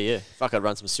 Yeah. Fuck, I'd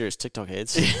run some serious TikTok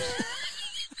ads.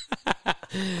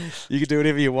 You can do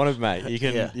whatever you wanted, mate. You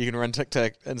can run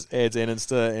TikTok ads and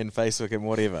Insta and Facebook and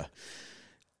whatever.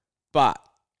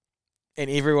 And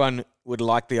everyone would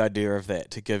like the idea of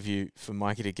that, for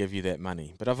Mikey to give you that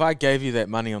money. But if I gave you that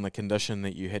money on the condition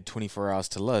that you had 24 hours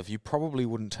to live, you probably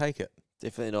wouldn't take it.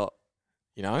 Definitely not.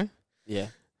 You know? Yeah.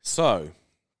 So,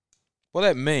 what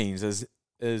that means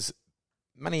is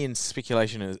money and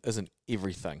speculation isn't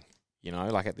everything. You know,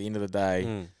 like at the end of the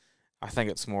day, I think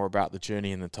it's more about the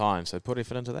journey and the time. So put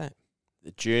effort into that.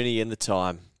 The journey and the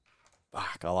time.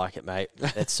 Fuck, I like it, mate.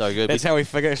 That's so good. That's how we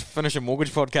finish a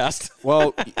mortgage podcast.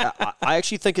 Well, I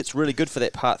actually think it's really good for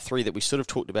that part 3 that we sort of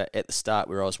talked about at the start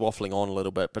where I was waffling on a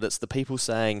little bit, but it's the people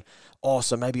saying, oh,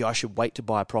 so maybe I should wait to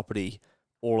buy a property,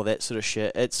 all of that sort of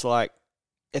shit. It's like,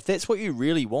 if that's what you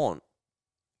really want,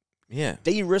 yeah,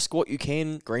 de-risk what you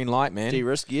can. Green light, man.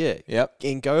 De-risk, yeah. Yep.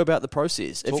 And go about the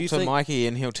process. Talk to Mikey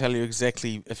and he'll tell you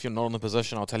exactly, if you're not in the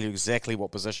position, I'll tell you exactly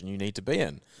what position you need to be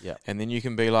in. Yeah. And then you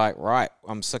can be like, right,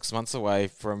 I'm 6 months away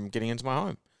from getting into my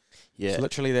home. Yeah. It's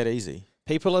literally that easy.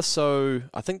 People are so,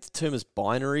 I think the term is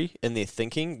binary in their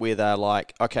thinking, where they're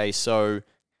like, okay, so,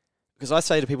 because I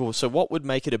say to people, so what would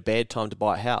make it a bad time to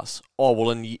buy a house? Oh, well,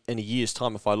 in a year's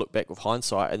time, if I look back with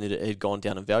hindsight and that it had gone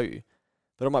down in value.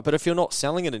 But I'm like, but if you're not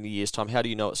selling it in a year's time, how do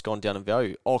you know it's gone down in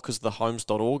value? Oh, because the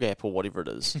homes.org app or whatever it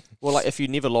is. Well, like, if you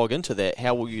never log into that,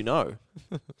 how will you know?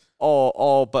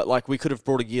 But like, we could have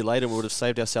brought a year later and we would have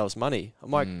saved ourselves money.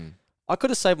 I'm like, I could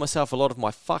have saved myself a lot of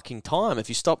my fucking time if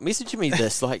you stopped messaging me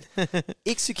this. Like,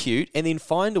 execute and then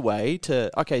find a way to,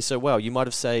 okay, so, well, you might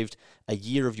have saved a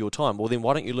year of your time. Well, then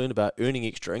why don't you learn about earning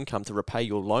extra income to repay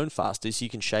your loan faster so you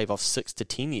can shave off 6 to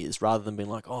 10 years rather than being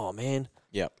like, oh, man.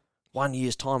 Yep. 1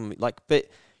 year's time, like, but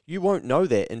you won't know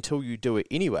that until you do it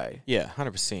anyway. Yeah,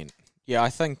 100%. Yeah, I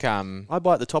think I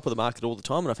buy at the top of the market all the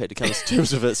time, and I've had to come to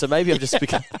terms with it. So maybe I've just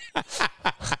become.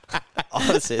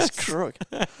 Honestly, it's crook.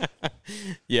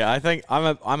 Yeah, I think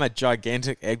I'm a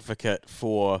gigantic advocate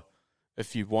for,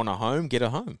 if you want a home, get a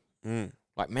home.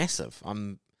 Like, massive.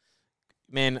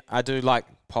 I do like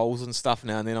polls and stuff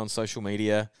now and then on social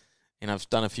media, and I've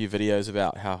done a few videos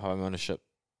about how home ownership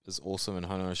is awesome and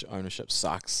home ownership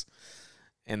sucks,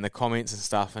 and the comments and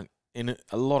stuff, and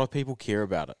a lot of people care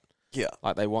about it. Yeah.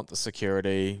 Like, they want the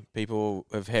security. People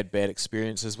have had bad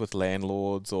experiences with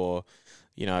landlords, or,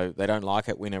 you know, they don't like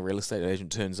it when a real estate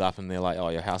agent turns up and they're like, oh,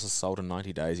 your house is sold in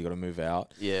 90 days, you got to move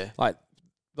out. Yeah. Like,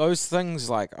 those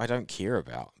things, like, I don't care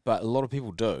about, but a lot of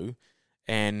people do,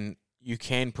 and you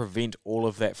can prevent all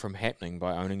of that from happening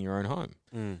by owning your own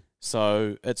home.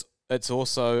 So it's it's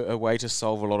also a way to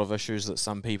solve a lot of issues that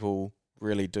some people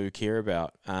really do care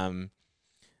about.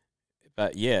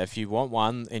 But yeah, if you want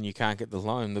one and you can't get the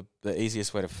loan, the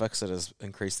easiest way to fix it is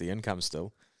increase the income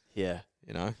still. Yeah.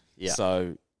 You know? Yeah.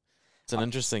 So it's an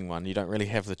interesting one. You don't really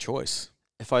have the choice.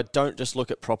 If I don't just look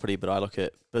at property, but I look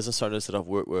at business owners that I've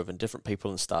worked with and different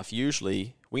people and stuff,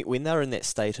 usually when they're in that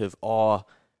state of,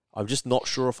 I'm just not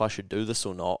sure if I should do this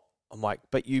or not, I'm like,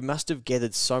 but you must have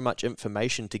gathered so much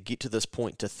information to get to this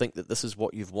point to think that this is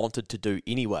what you've wanted to do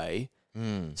anyway.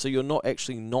 So you're not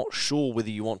actually not sure whether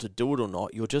you want to do it or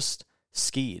not. You're just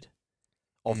scared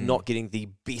of not getting the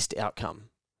best outcome.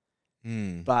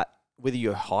 But whether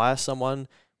you hire someone,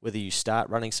 whether you start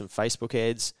running some Facebook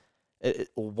ads,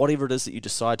 or whatever it is that you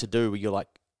decide to do, where you're like,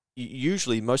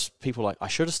 usually most people are like, I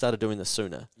should have started doing this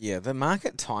sooner. Yeah, the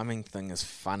market timing thing is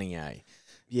funny, eh?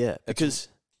 Yeah, because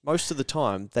most of the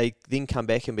time they then come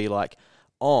back and be like,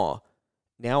 now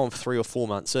I'm 3 or 4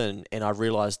 months in and I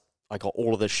realized I got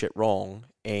all of this shit wrong,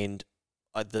 and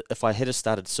if I had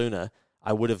started sooner,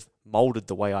 I would have molded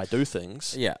the way I do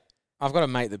things. Yeah. I've got a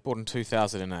mate that bought in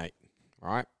 2008,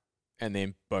 right? And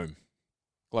then, boom,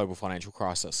 global financial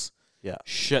crisis. Yeah.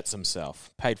 Shits himself.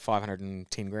 Paid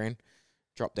 510 grand.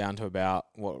 Dropped down to about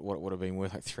what would have been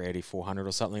worth, like 380, 400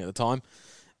 or something at the time.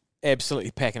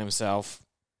 Absolutely packing himself.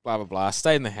 Blah, blah, blah.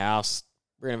 Stayed in the house.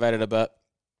 Renovated a bit.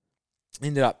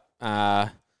 Ended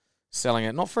up selling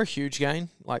it. Not for a huge gain.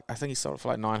 Like, I think he sold it for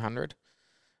like 900.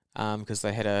 Because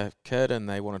they had a kid and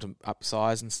they wanted to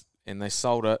upsize. And they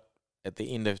sold it at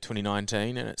the end of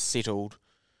 2019. And it settled.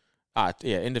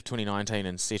 End of 2019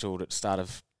 and settled at start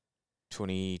of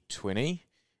 2020.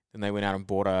 Then they went out and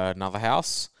bought another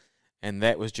house, and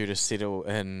that was due to settle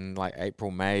in like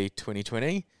April, May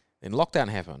 2020. Then lockdown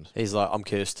happened. He's like, I'm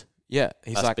cursed. Yeah,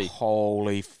 he's like,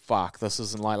 holy fuck, this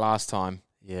isn't like last time.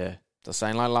 Yeah, this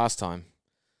ain't like last time.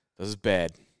 This is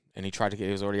bad. And he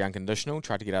was already unconditional,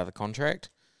 tried to get out of the contract,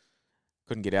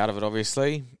 couldn't get out of it,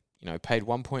 obviously. Paid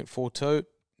 1.42.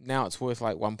 Now it's worth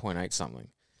like 1.8 something.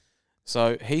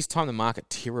 So he's timed the market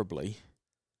terribly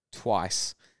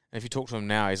twice. And if you talk to him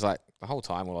now, he's like, the whole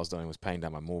time all I was doing was paying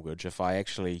down my mortgage. If I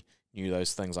actually knew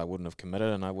those things, I wouldn't have committed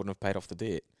and I wouldn't have paid off the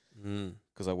debt.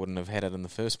 Because I wouldn't have had it in the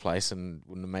first place and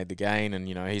wouldn't have made the gain. And,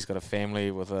 he's got a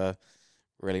family with a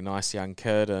really nice young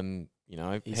kid and,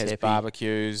 he's has happy.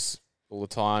 barbecues all the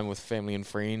time with family and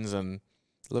friends and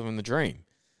living the dream.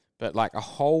 But like a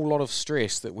whole lot of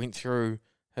stress that went through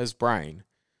his brain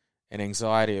and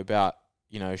anxiety about,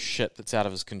 shit that's out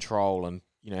of his control and,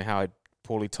 how I'd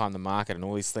poorly timed the market and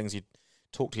all these things you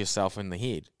talk to yourself in the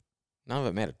head. None of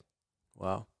it mattered.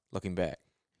 Wow. Looking back.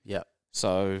 Yeah.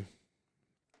 So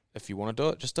if you want to do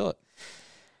it, just do it.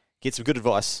 Get some good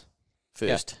advice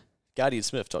first. Yeah.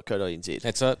 guardiansmith.co.nz.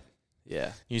 That's it.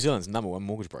 Yeah. New Zealand's #1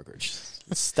 mortgage brokerage.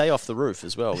 Stay off the roof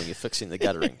as well when you're fixing the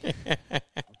guttering.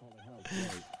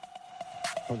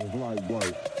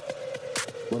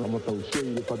 But I'ma throw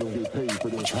shade if I don't get paid for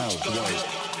this housework.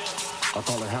 I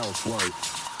call it housework,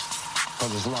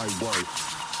 cause it's light work.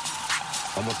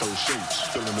 I'ma throw shapes,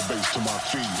 feeling the bass till my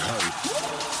feet hurt.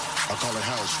 I call it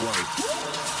housework,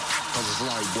 cause it's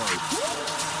light work.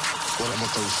 But I'ma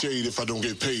throw shade if I don't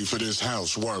get paid for this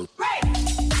housework.